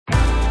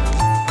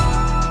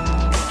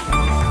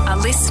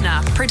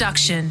listener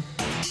production.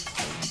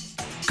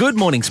 Good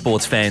morning,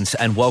 sports fans,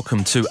 and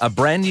welcome to a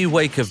brand new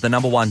week of the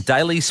number one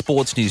daily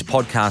sports news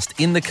podcast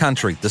in the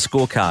country, The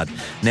Scorecard.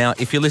 Now,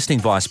 if you're listening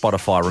via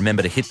Spotify,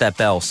 remember to hit that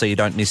bell so you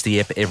don't miss the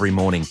ep every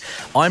morning.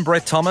 I'm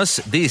Brett Thomas.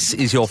 This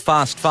is your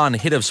fast, fun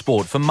hit of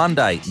sport for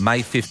Monday,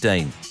 May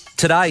 15.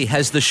 Today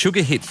has the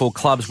sugar hit for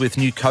clubs with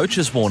new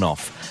coaches worn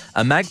off.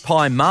 A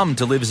Magpie mum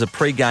delivers a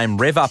pre-game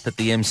rev-up at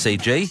the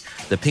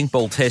MCG, the pink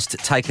ball test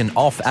taken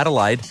off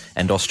Adelaide,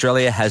 and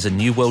Australia has a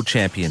new world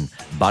champion.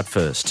 But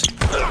first,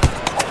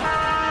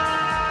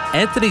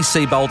 Anthony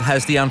Seibold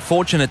has the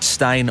unfortunate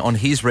stain on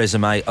his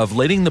resume of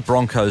leading the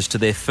Broncos to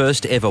their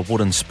first ever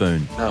wooden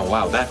spoon. Oh,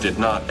 wow, that did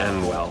not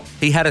end well.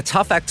 He had a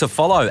tough act to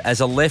follow as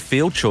a left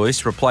field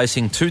choice,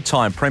 replacing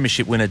two-time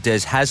premiership winner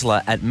Des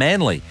Hasler at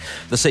Manly.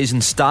 The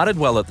season started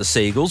well at the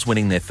Seagulls,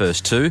 winning their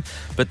first two,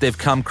 but they've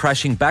come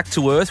crashing back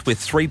to earth with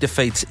 3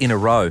 defeats in a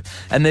row.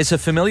 And there's a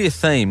familiar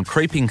theme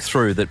creeping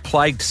through that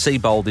plagued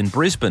Seibold in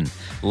Brisbane: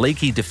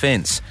 leaky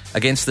defence.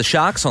 Against the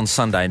Sharks on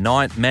Sunday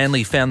night,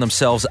 Manly found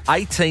themselves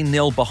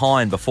 18-0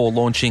 behind before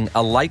launching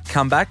a late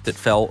comeback that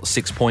fell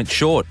 6 points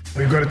short.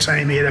 We've got a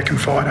team here that can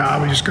fight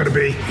hard. We've just got to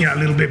be, a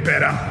little bit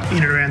better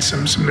in and around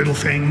some little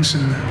things,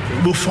 and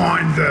we'll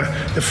find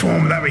the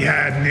form that we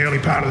had in the early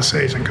part of the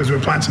season because we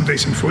were playing some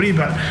decent footy,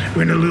 but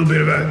we're in a little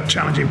bit of a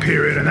challenging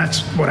period, and that's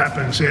what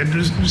happens. Yeah,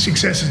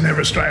 success is never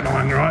a straight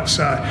line, right?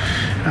 So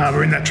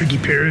we're in that tricky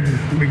period,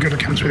 and we've got to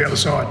come through the other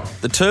side.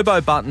 The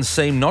turbo button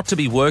seemed not to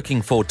be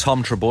working for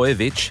Tom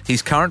Trbojevic.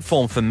 His current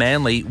form for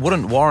Manly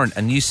wouldn't warrant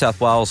a New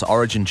South Wales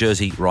Origin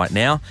jersey right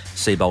now.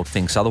 Seibold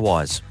thinks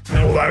otherwise.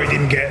 Although he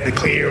didn't get the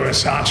clear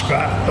as such,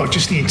 but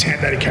just the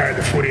intent that he carried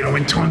the footy.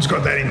 When Tom's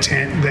got that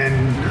intent,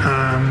 then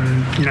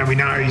we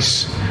know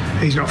he's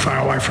not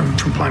far away from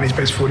playing his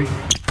best footy.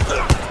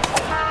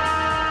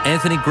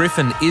 Anthony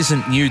Griffin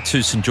isn't new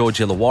to St George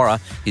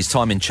Illawarra. His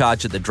time in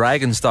charge at the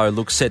Dragons, though,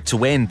 looks set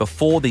to end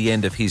before the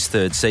end of his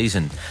third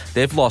season.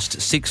 They've lost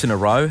 6 in a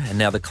row, and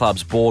now the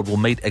club's board will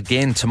meet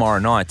again tomorrow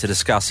night to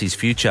discuss his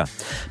future.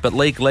 But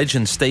league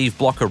legend Steve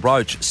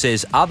Blocker-Roach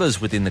says others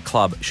within the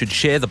club should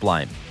share the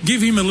blame.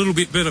 Give him a little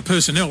bit better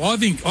personnel. I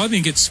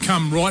think it's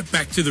come right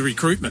back to the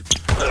recruitment.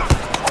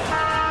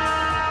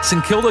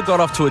 St Kilda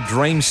got off to a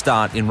dream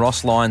start in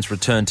Ross Lyon's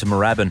return to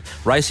Moorabbin,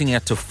 racing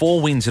out to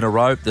 4 wins in a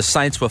row. The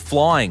Saints were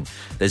flying.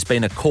 There's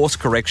been a course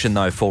correction,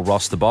 though, for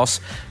Ross the Boss.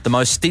 The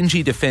most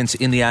stingy defence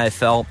in the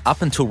AFL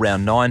up until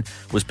round 9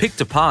 was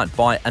picked apart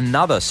by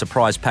another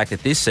surprise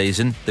packet this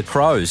season, the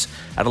Crows.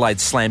 Adelaide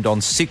slammed on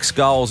 6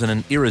 goals and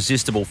an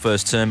irresistible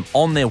first term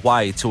on their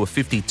way to a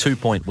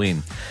 52-point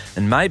win.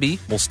 And maybe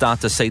we'll start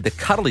to see the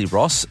cuddly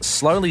Ross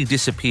slowly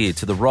disappear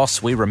to the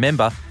Ross we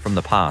remember from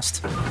the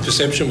past.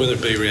 Perception, whether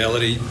it be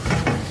reality,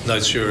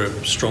 notes you're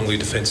a strongly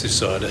defensive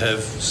side. To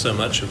have so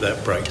much of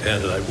that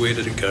breakdown today, where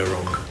did it go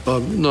wrong?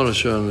 I'm not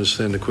sure I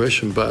understand the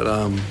question, but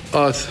I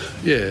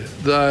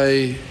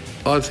think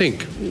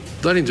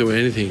they didn't do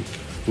anything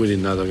we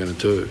didn't know they were going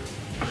to do.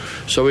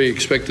 So we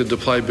expected to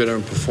play better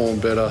and perform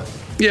better.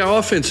 Yeah, our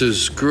offence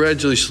has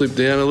gradually slipped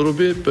down a little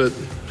bit, but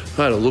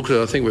I had a look at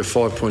it. I think we're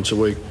 5 points a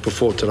week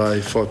before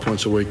today, 5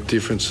 points a week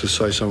difference to,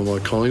 say, someone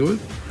like Collingwood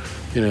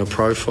in our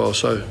profile.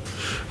 So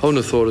I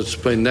wouldn't have thought it's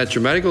been that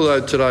dramatic,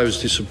 although today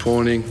was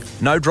disappointing.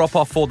 No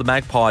drop-off for the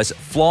Magpies,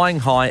 flying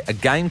high, a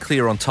game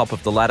clear on top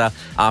of the ladder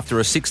after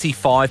a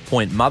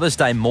 65-point Mother's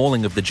Day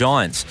mauling of the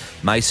Giants.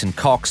 Mason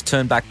Cox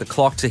turned back the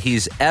clock to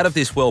his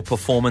out-of-this-world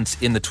performance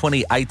in the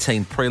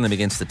 2018 prelim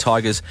against the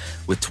Tigers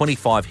with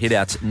 25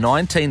 hitouts,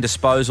 19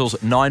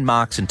 disposals, 9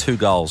 marks and 2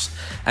 goals.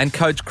 And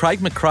coach Craig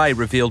McRae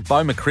revealed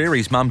Beau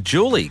McCreary's mum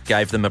Julie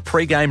gave them a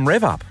pre-game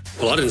rev-up.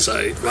 Well, I didn't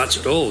say much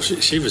at all.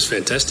 She was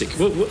fantastic.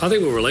 I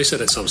think we'll release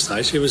it at some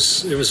stage. It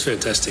was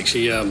fantastic.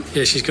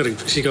 She's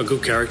got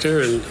good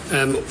character,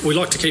 and we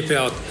like to keep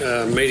our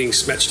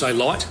meetings match day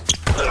light.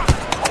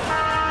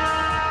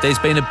 There's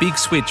been a big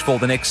switch for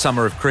the next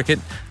summer of cricket.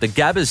 The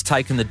Gabba's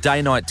taken the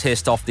day-night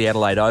test off the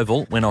Adelaide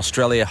Oval when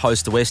Australia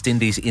host the West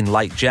Indies in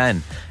late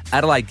Jan.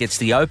 Adelaide gets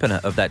the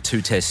opener of that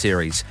 2-test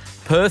series.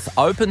 Perth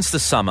opens the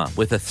summer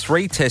with a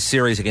 3-test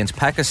series against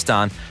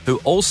Pakistan,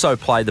 who also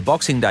play the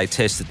Boxing Day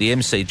test at the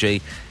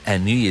MCG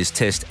and New Year's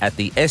test at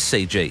the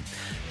SCG.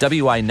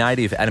 WA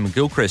native Adam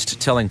Gilchrist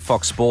telling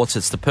Fox Sports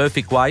it's the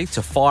perfect way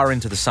to fire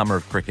into the summer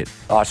of cricket.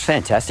 Oh, it's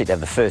fantastic to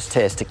have the first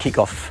test to kick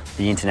off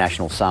the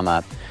international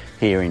summer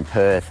here in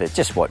Perth. It's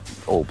just what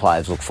all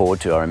players look forward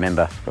to. I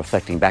remember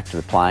reflecting back to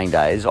the playing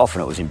days.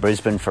 Often it was in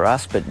Brisbane for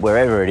us, but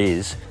wherever it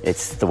is,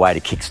 it's the way to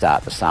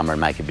kickstart the summer and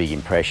make a big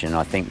impression.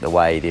 I think the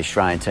way the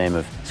Australian team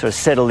have sort of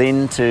settled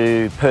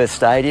into Perth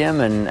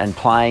Stadium and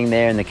playing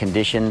there in the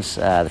conditions,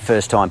 the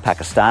first time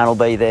Pakistan will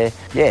be there.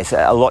 Yes,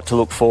 a lot to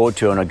look forward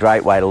to and a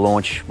great way to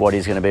launch what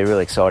is going to be a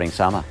really exciting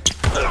summer.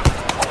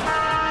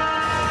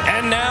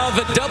 And now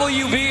the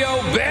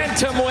WBO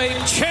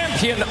Bantamweight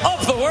Champion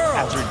of the world.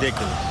 That's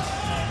ridiculous.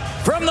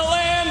 From the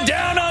land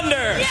down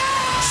under,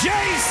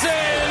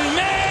 Jason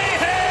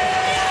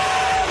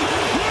Mayhem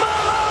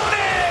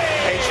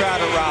Maloney! They try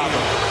to rob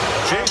him.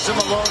 Jason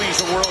Maloney's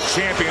the world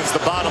champion, is the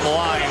bottom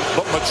line.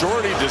 but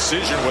majority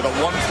decision with a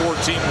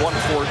 114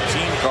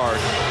 card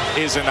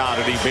is an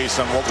oddity based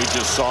on what we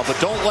just saw. But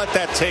don't let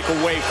that take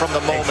away from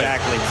the moment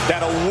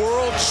that a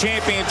world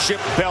championship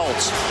belt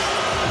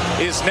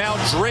is now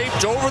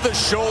draped over the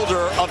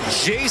shoulder of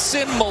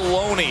Jason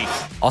Maloney.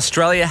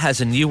 Australia has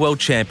a new world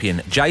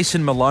champion,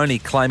 Jason Maloney,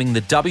 claiming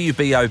the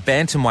WBO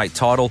bantamweight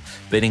title,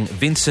 beating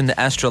Vincent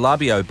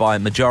Astrolabio by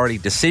majority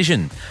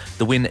decision.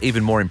 The win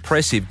even more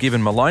impressive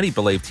given Maloney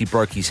believed he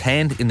broke his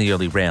hand in the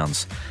early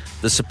rounds.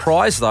 The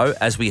surprise, though,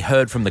 as we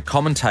heard from the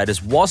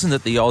commentators, wasn't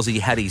that the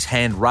Aussie had his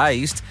hand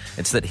raised,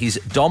 it's that his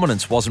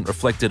dominance wasn't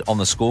reflected on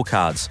the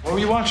scorecards. What were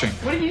you watching?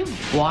 What are you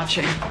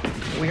watching,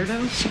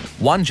 weirdos?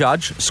 One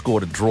judge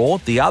scored a draw,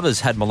 the others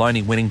had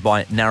Maloney winning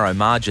by narrow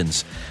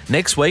margins.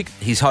 Next week,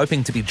 he's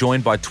hoping to be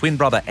joined by twin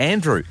brother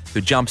Andrew, who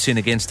jumps in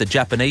against a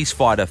Japanese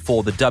fighter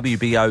for the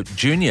WBO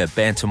junior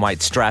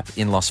bantamweight strap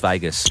in Las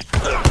Vegas.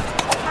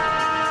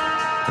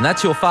 And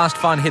that's your fast,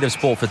 fun hit of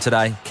sport for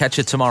today. Catch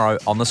you tomorrow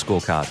on the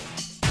Scorecard.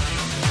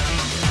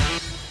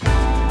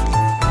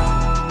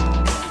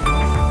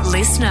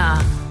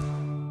 Listener.